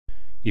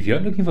If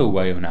you're looking for a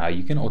way on how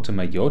you can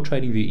automate your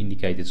TradingView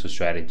indicators or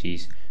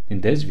strategies,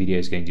 then this video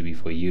is going to be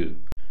for you.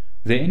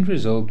 The end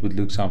result would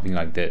look something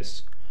like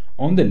this.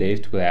 On the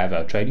left, we'll have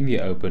our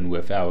TradingView open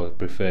with our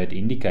preferred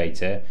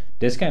indicator.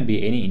 This can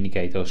be any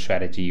indicator or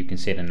strategy you can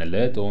set an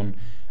alert on,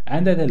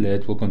 and that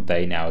alert will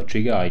contain our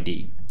trigger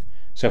ID.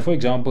 So for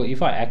example,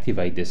 if I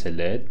activate this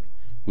alert,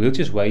 we'll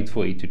just wait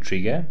for it to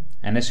trigger,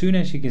 and as soon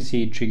as you can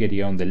see it triggered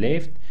here on the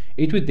left,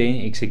 it would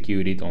then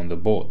execute it on the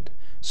board.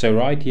 So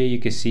right here you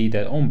can see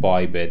that on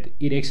Bybit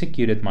it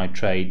executed my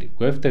trade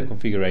with the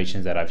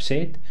configurations that I've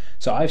set.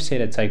 So I've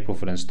set a take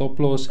profit and stop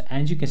loss,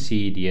 and you can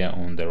see it here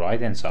on the right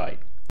hand side.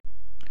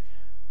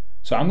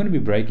 So I'm going to be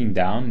breaking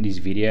down these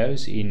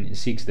videos in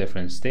 6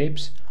 different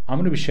steps. I'm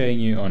going to be showing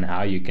you on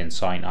how you can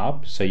sign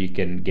up so you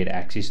can get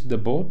access to the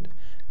board.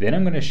 Then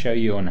I'm going to show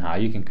you on how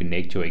you can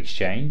connect your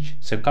exchange.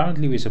 So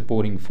currently we're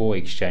supporting 4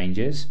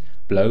 exchanges: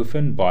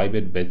 Blofin,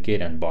 Bybit,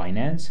 Bitget and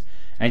Binance.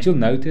 And you'll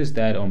notice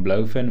that on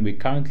Blofin we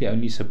currently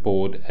only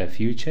support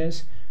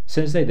futures,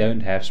 since they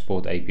don't have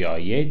spot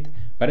API yet,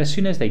 but as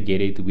soon as they get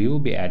it, we will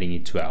be adding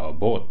it to our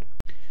board.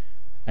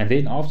 And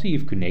then after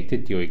you've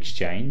connected your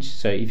exchange,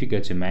 so if you go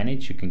to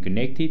manage, you can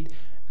connect it,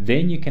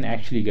 then you can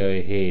actually go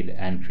ahead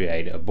and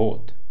create a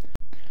board.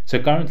 So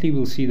currently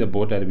we'll see the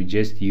board that we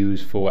just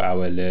used for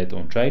our alert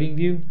on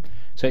TradingView.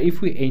 So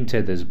if we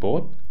enter this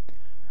board,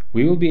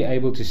 we will be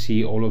able to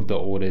see all of the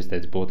orders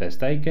that bot has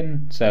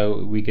taken.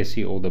 So we can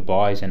see all the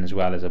buys and as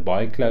well as a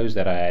buy close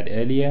that I had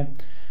earlier.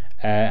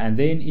 And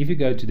then if you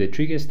go to the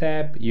triggers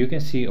tab, you can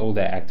see all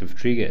the active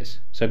triggers.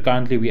 So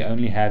currently we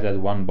only have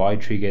that one buy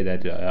trigger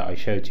that I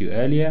showed you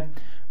earlier,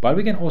 but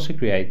we can also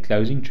create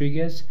closing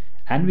triggers,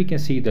 and we can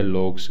see the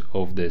logs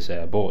of this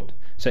board.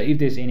 So if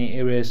there's any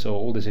errors or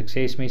all the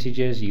success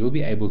messages, you'll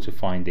be able to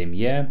find them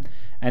here,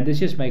 and this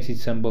just makes it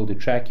simple to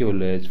track your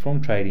alerts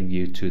from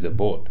TradingView to the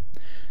board.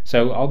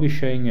 So I'll be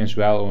showing you as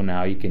well on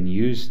how you can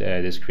use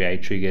this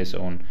create triggers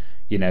on,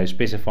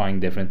 specifying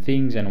different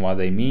things and what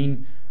they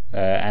mean,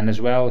 and as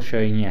well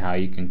showing you how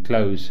you can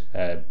close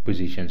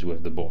positions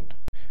with the board.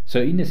 So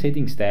in the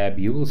settings tab,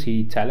 you will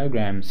see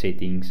Telegram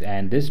settings,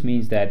 and this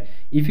means that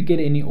if you get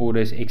any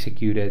orders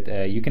executed,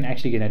 you can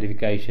actually get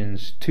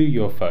notifications to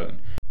your phone.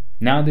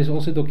 Now there's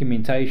also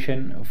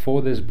documentation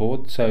for this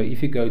board, so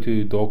if you go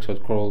to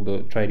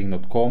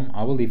docs.crodl.trading.com,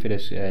 I will leave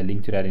it a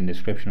link to that in the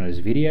description of this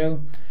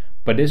video.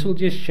 But this will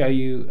just show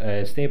you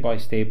step by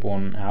step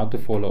on how to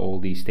follow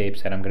all these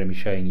steps that I'm going to be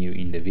showing you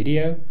in the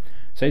video.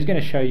 So it's going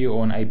to show you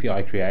on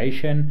API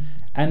creation,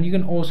 and you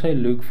can also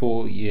look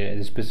for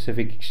the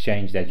specific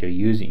exchange that you're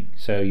using.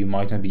 So you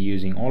might not be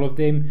using all of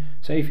them.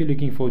 So if you're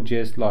looking for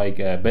just like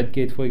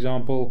Bitget, for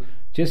example,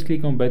 just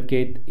click on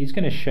Bitget. It's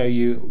going to show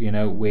you,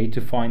 where to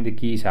find the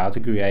keys, how to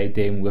create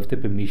them with the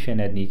permission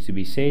that needs to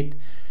be set.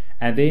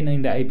 And then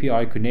in the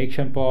API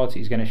connection parts,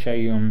 it's going to show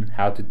you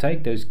how to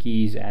take those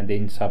keys and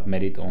then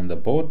submit it on the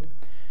board.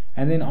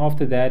 And then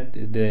after that,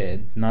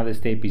 another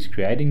step is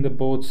creating the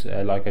boards,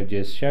 like I've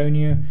just shown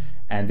you,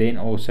 and then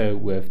also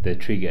with the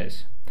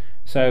triggers.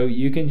 So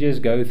you can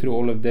just go through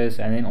all of this,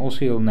 and then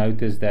also you'll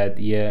notice that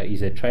here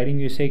is a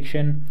TradingView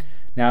section.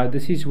 Now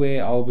this is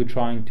where I'll be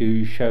trying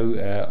to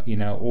show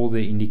all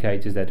the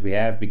indicators that we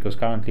have, because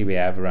currently we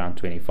have around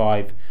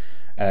 25.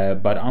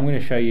 But I'm going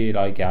to show you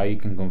like how you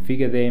can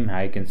configure them, how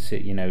you can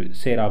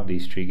set up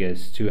these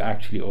triggers to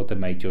actually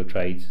automate your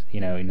trades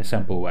in a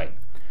simple way.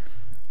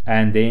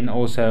 And then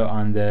also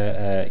on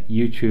the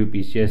YouTube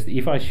is just,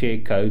 if I share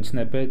code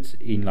snippets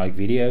in like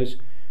videos,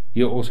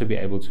 you'll also be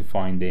able to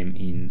find them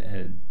in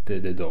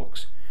the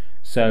docs.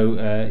 So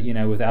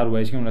without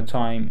wasting all the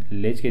time,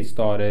 let's get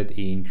started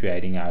in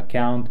creating our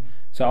account.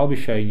 So I'll be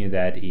showing you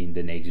that in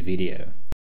the next video.